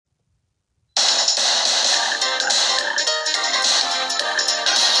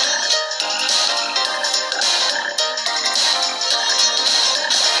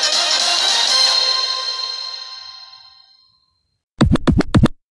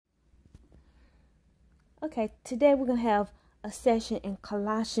Okay, today we're going to have a session in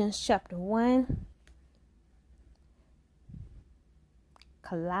Colossians chapter 1.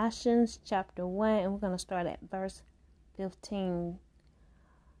 Colossians chapter 1, and we're going to start at verse 15.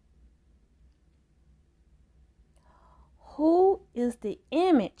 Who is the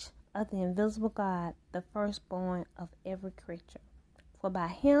image of the invisible God, the firstborn of every creature? For by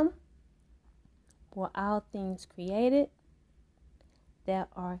him were all things created that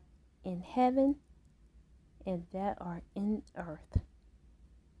are in heaven and that are in earth,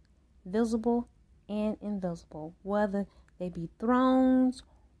 visible and invisible, whether they be thrones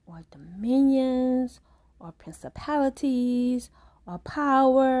or dominions or principalities or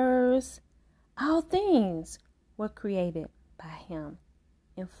powers. All things were created by him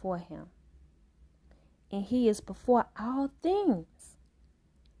and for him. And he is before all things,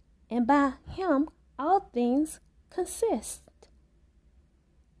 and by him all things consist.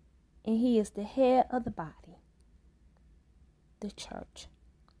 And he is the head of the body, the church,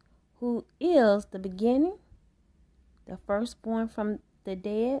 who is the beginning, the firstborn from the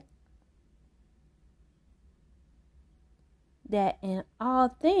dead, that in all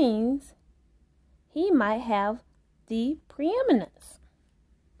things he might have the preeminence.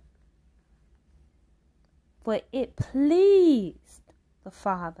 For it pleased the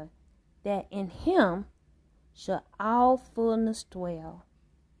Father that in him should all fullness dwell,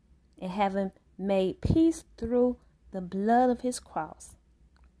 and having made peace through the blood of his cross,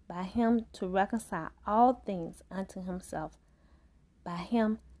 by him to reconcile all things unto himself. By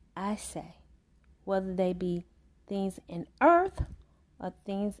him, I say, whether they be things in earth or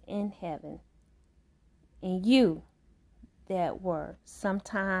things in heaven. And you that were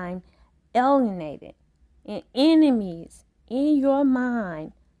sometime alienated and enemies in your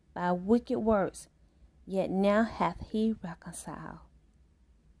mind by wicked works, yet now hath he reconciled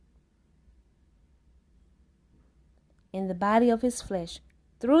in the body of his flesh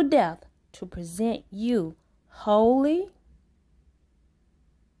through death, to present you holy,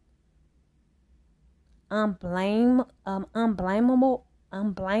 unblameable,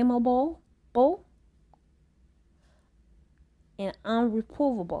 and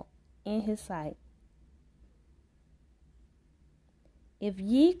unreprovable in his sight. If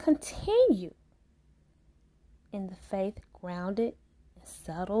ye continue in the faith, grounded and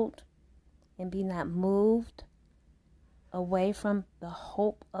settled, and be not moved away from the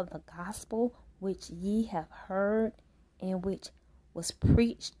hope of the gospel which ye have heard, and which was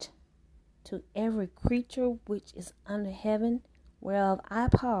preached to every creature which is under heaven, whereof I,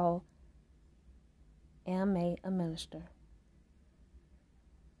 Paul, am made a minister,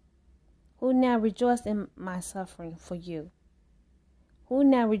 who now rejoice in my suffering for you,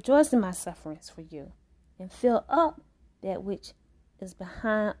 and fill up that which is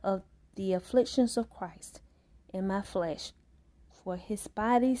behind of the afflictions of Christ in my flesh, for his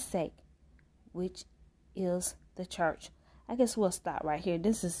body's sake, which is the church. I guess we'll stop right here.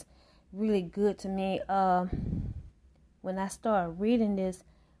 This is really good to me. When I started reading this,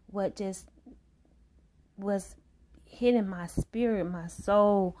 what just was hitting my spirit, my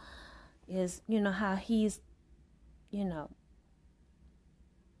soul, is, how he's,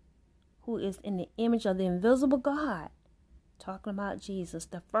 who is in the image of the invisible God, talking about Jesus,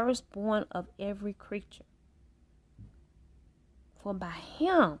 the firstborn of every creature. For by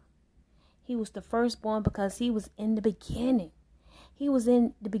him, he was the firstborn, because he was in the beginning. He was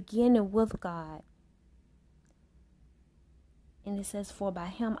in the beginning with God. And it says, for by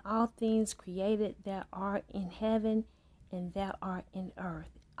him all things created that are in heaven and that are in earth.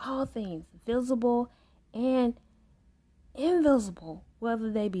 All things, visible and invisible,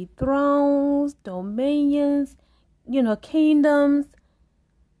 whether they be thrones, dominions, kingdoms,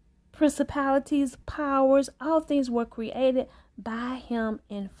 principalities, powers, all things were created by him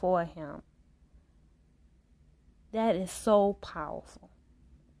and for him. That is so powerful.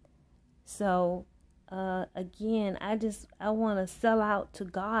 So, again, I want to sell out to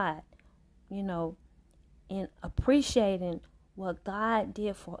God, and appreciating what God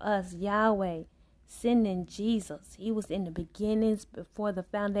did for us. Yahweh sending Jesus. He was in the beginnings before the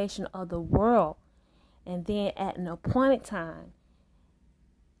foundation of the world. And then at an appointed time,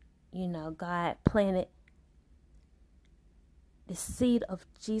 God planted the seed of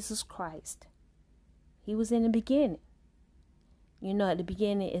Jesus Christ. He was in the beginning. At the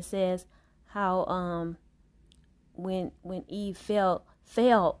beginning it says how when Eve fell,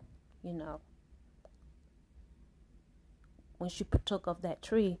 when she partook of that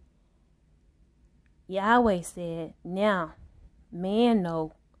tree, Yahweh said, now man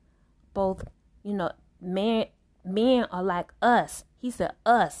know both, men are like us. He said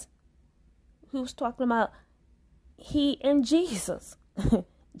us. He was talking about he and Jesus.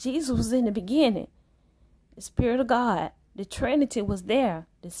 Jesus was in the beginning. The Spirit of God. The Trinity was there.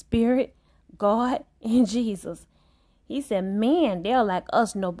 The Spirit, God, and Jesus. He said, man, they're like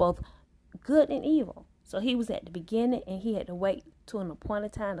us, know both good and evil. So he was at the beginning, and he had to wait to an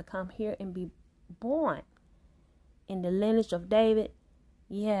appointed time to come here and be born. In the lineage of David,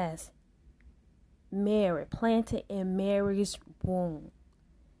 yes, Mary, planted in Mary's womb.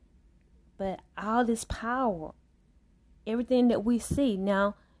 But all this power, everything that we see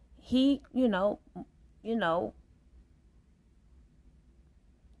now, he,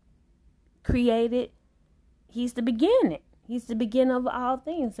 created. He's the beginning. He's the beginning of all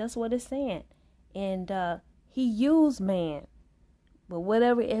things. That's what it's saying. And he used man. But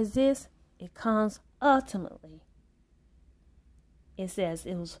whatever exists, it comes ultimately. It says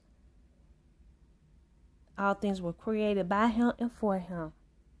it was all things were created by him and for him.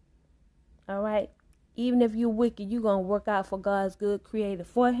 All right? Even if you're wicked, you're going to work out for God's good, created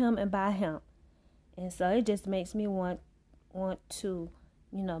for him and by him. And so it just makes me want to,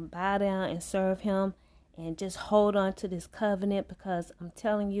 bow down and serve him and just hold on to this covenant, because I'm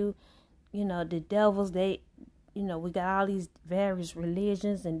telling you, the devils, we got all these various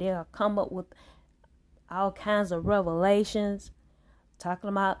religions, and they'll come up with all kinds of revelations talking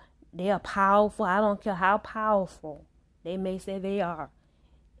about they are powerful. I don't care how powerful they may say they are,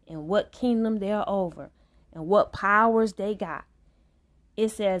 and what kingdom they're over, and what powers they got. It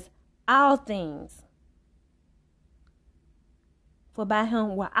says all things, for by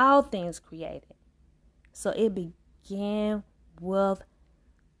him were all things created. So it began with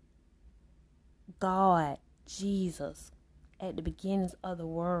God, Jesus, at the beginnings of the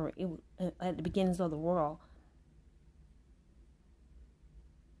world. At the beginnings of the world.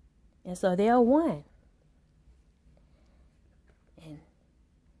 And so they are one. And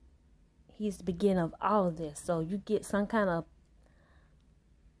he's the beginning of all of this. So you get some kind of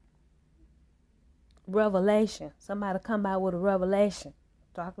revelation. Somebody come out with a revelation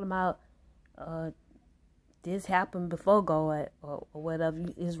talking about this happened before God or whatever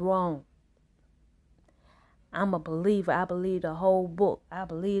is wrong. I'm a believer. I believe the whole book. I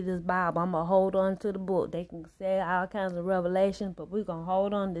believe this Bible. I'm going to hold on to the book. They can say all kinds of revelations, but we're going to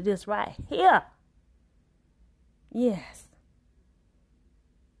hold on to this right here. Yes.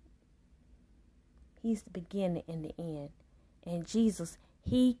 He's the beginning and the end. And Jesus,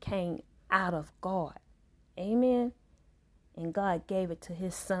 he came out of God. Amen. And God gave it to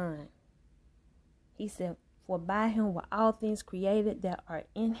his son. He said, for by him were all things created that are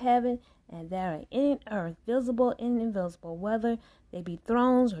in heaven and that are in earth, visible and invisible, whether they be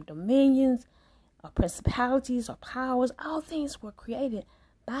thrones or dominions or principalities or powers. All things were created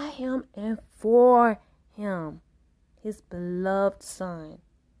by him and for him, his beloved son.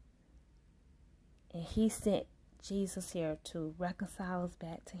 And he sent Jesus here to reconcile us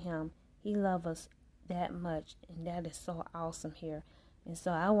back to him. He loves us that much, and that is so awesome here. And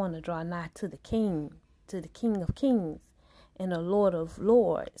so I want to draw nigh to the King of Kings and the Lord of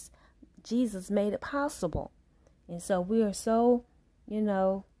Lords. Jesus made it possible. And so we are so,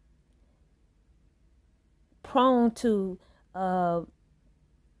 prone to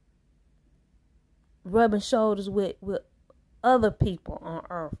rubbing shoulders with other people on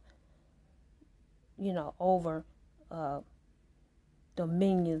earth, over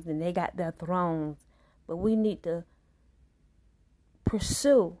dominions, and they got their thrones. But we need to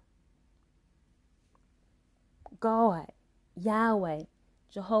pursue God, Yahweh,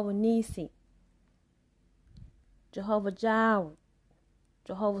 Jehovah Nisi, Jehovah Jireh,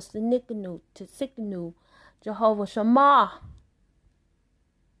 Jehovah Tsidkenu, Jehovah Shammah,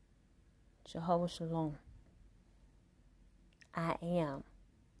 Jehovah Shalom. I am.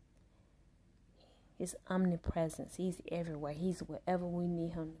 His omnipresence. He's everywhere. He's wherever we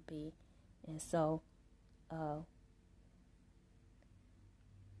need him to be. And so,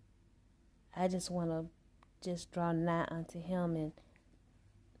 I just want to just draw nigh unto him and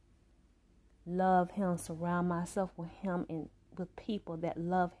love him, surround myself with him and with people that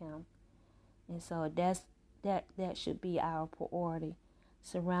love him. And so that should be our priority,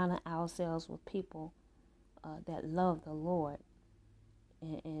 surrounding ourselves with people that love the Lord,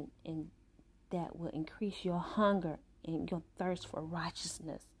 and that will increase your hunger and your thirst for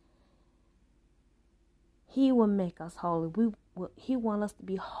righteousness. He will make us holy. He wants us to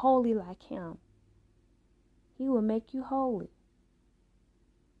be holy like him. He will make you holy.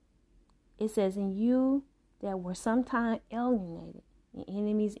 It says, in you that were sometime alienated and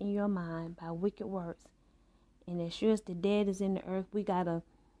enemies in your mind by wicked works. And as sure as the dead is in the earth, we got to,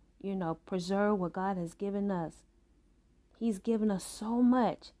 preserve what God has given us. He's given us so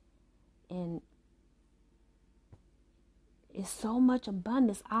much. and it's so much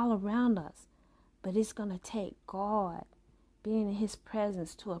abundance all around us. But it's going to take God being in his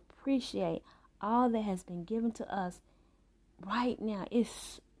presence to appreciate all that has been given to us right now.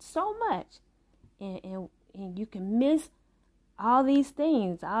 It's so much. And you can miss all these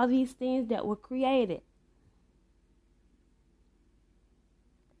things that were created.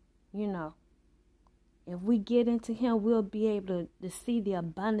 You know, if we get into him, we'll be able to see the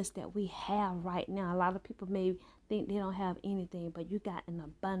abundance that we have right now. A lot of people may think they don't have anything, but you got an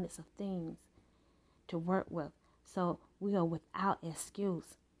abundance of things to work with. So we are without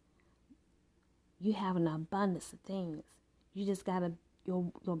excuse. You have an abundance of things. You just gotta,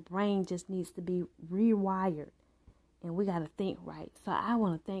 your brain just needs to be rewired, and we gotta think right. So I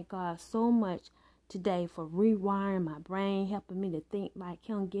want to thank God so much today for rewiring my brain, helping me to think like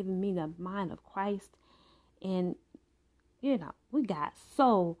him, giving me the mind of Christ. And you know, we got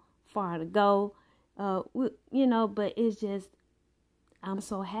so far to go, but it's just, I'm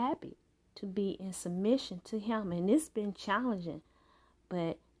so happy to be in submission to him. And it's been challenging,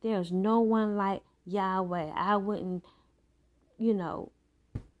 but there's no one like Yahweh. I wouldn't,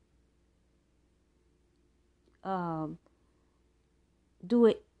 do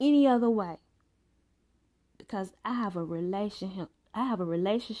it any other way, because I have a relationship.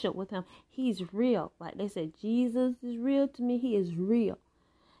 With him. He's real. Like they said, Jesus is real to me. He is real.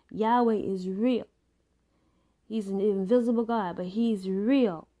 Yahweh is real. He's an invisible God, but he's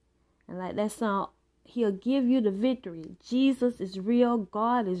real. And like that song, he'll give you the victory. Jesus is real.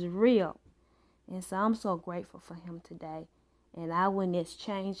 God is real. And so I'm so grateful for him today. And I wouldn't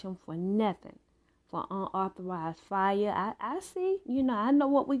exchange him for nothing. For unauthorized fire. I see, I know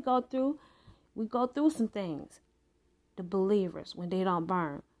what we go through. We go through some things, the believers, when they don't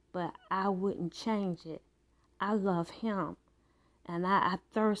burn. But I wouldn't change it. I love him. And I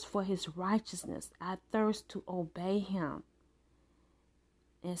thirst for his righteousness. I thirst to obey him.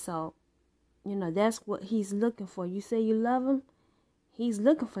 And so, that's what he's looking for. You say you love him, he's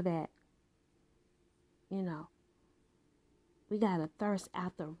looking for that. We got to thirst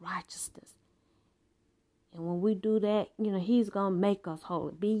after righteousness. And when we do that, he's going to make us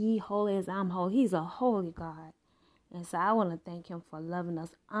holy. Be ye holy as I'm holy. He's a holy God. And so I want to thank him for loving us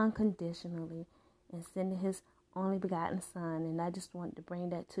unconditionally and sending his only begotten son. And I just wanted to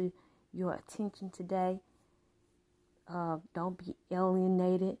bring that to your attention today. Don't be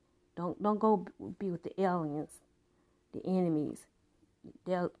alienated. Don't go be with the aliens, the enemies.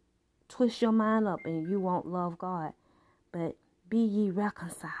 They'll twist your mind up and you won't love God. But be ye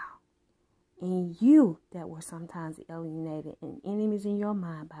reconciled. And you that were sometimes alienated and enemies in your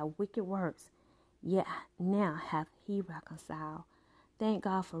mind by wicked works, yet now hath he reconciled. Thank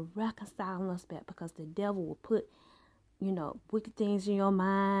God for reconciling us back, because the devil will put, wicked things in your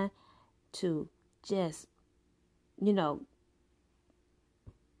mind to just,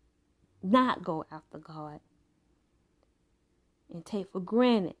 not go after God and take for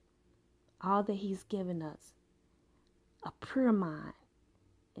granted all that he's given us. A pure mind.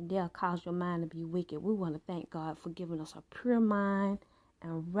 And they'll cause your mind to be wicked. We want to thank God for giving us a pure mind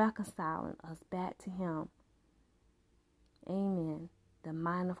and reconciling us back to him. Amen. The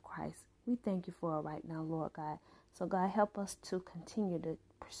mind of Christ. We thank you for it right now, Lord God. So God, help us to continue to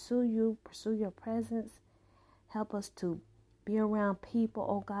pursue you, pursue your presence. Help us to be around people,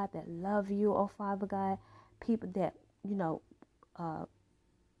 oh God, that love you, oh Father God. People that,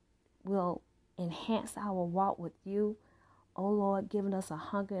 will enhance our walk with you. Oh Lord, giving us a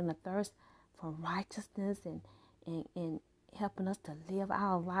hunger and a thirst for righteousness and helping us to live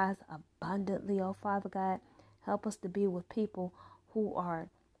our lives abundantly, oh Father God. Help us to be with people who are,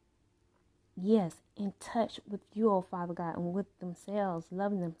 yes, in touch with you, oh Father God, and with themselves,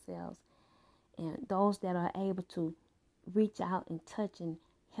 loving themselves. And those that are able to reach out and touch and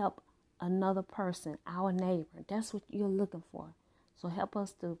help another person, our neighbor. That's what you're looking for. So help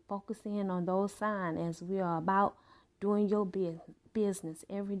us to focus in on those signs as we are about doing your business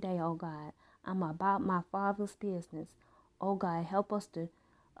every day, oh God. I'm about my Father's business. Oh God, help us to,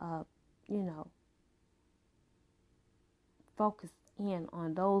 focus in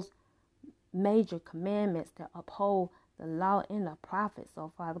on those major commandments that uphold the law and the prophets.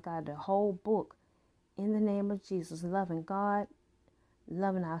 Oh Father God, the whole book, in the name of Jesus, loving God,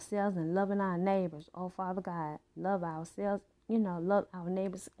 loving ourselves, and loving our neighbors. Oh Father God, love ourselves, love our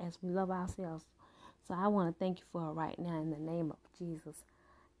neighbors as we love ourselves. So I want to thank you for it right now in the name of Jesus.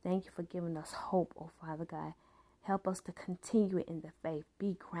 Thank you for giving us hope, oh Father God. Help us to continue in the faith.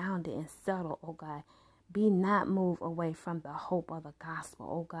 Be grounded and settled, oh God. Be not moved away from the hope of the gospel,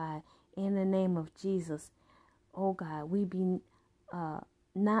 oh God. In the name of Jesus, oh God, we be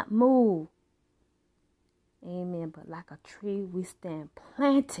not move. Amen. But like a tree, we stand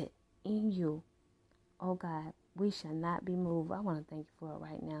planted in you. Oh God, we shall not be moved. I want to thank you for it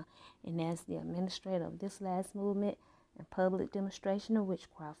right now. And as the administrator of this last movement and public demonstration of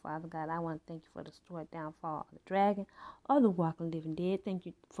witchcraft, Father God, I want to thank you for the historic downfall of the dragon or the walking living dead. Thank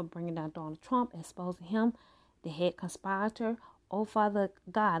you for bringing down Donald Trump, exposing him, the head conspirator, oh Father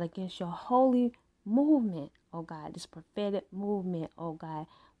God, against your holy movement, oh God, this prophetic movement, oh God,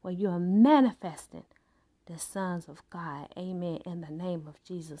 where you are manifesting the sons of God. Amen. In the name of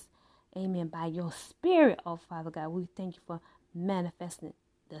Jesus. Amen. By your spirit, oh Father God, we thank you for manifesting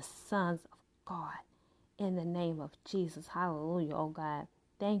the sons of God. In the name of Jesus. Hallelujah, oh God.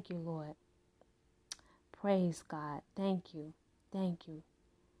 Thank you, Lord. Praise God. Thank you. Thank you.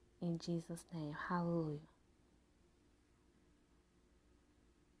 In Jesus' name. Hallelujah.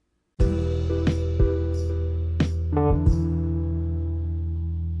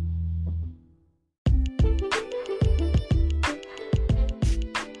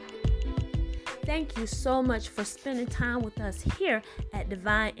 Thank you so much for spending time with us here at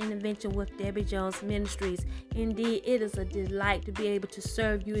Divine Intervention with Debbie Jones Ministries. Indeed, it is a delight to be able to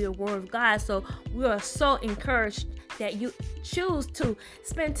serve you the Word of God. So we are so encouraged that you choose to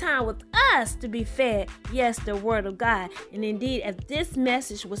spend time with us to be fed, yes, the Word of God. And indeed, if this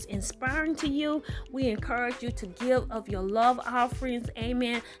message was inspiring to you, we encourage you to give of your love offerings.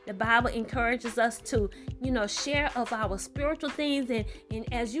 Amen. The Bible encourages us to, share of our spiritual things.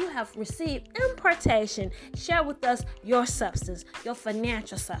 And as you have received impartation, share with us your substance, your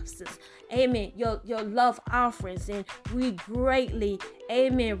financial substance. Amen. Your love offerings. And we greatly,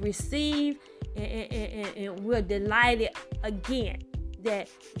 amen, receive and we're delighted again that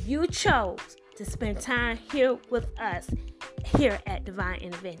you chose to spend time here with us here at Divine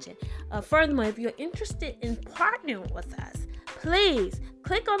Intervention. Furthermore, if you're interested in partnering with us, please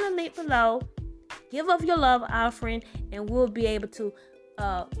click on the link below, give of your love offering, and we'll be able to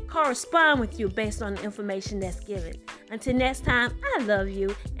correspond with you based on the information that's given. Until next time, I love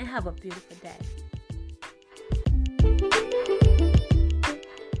you and have a beautiful day.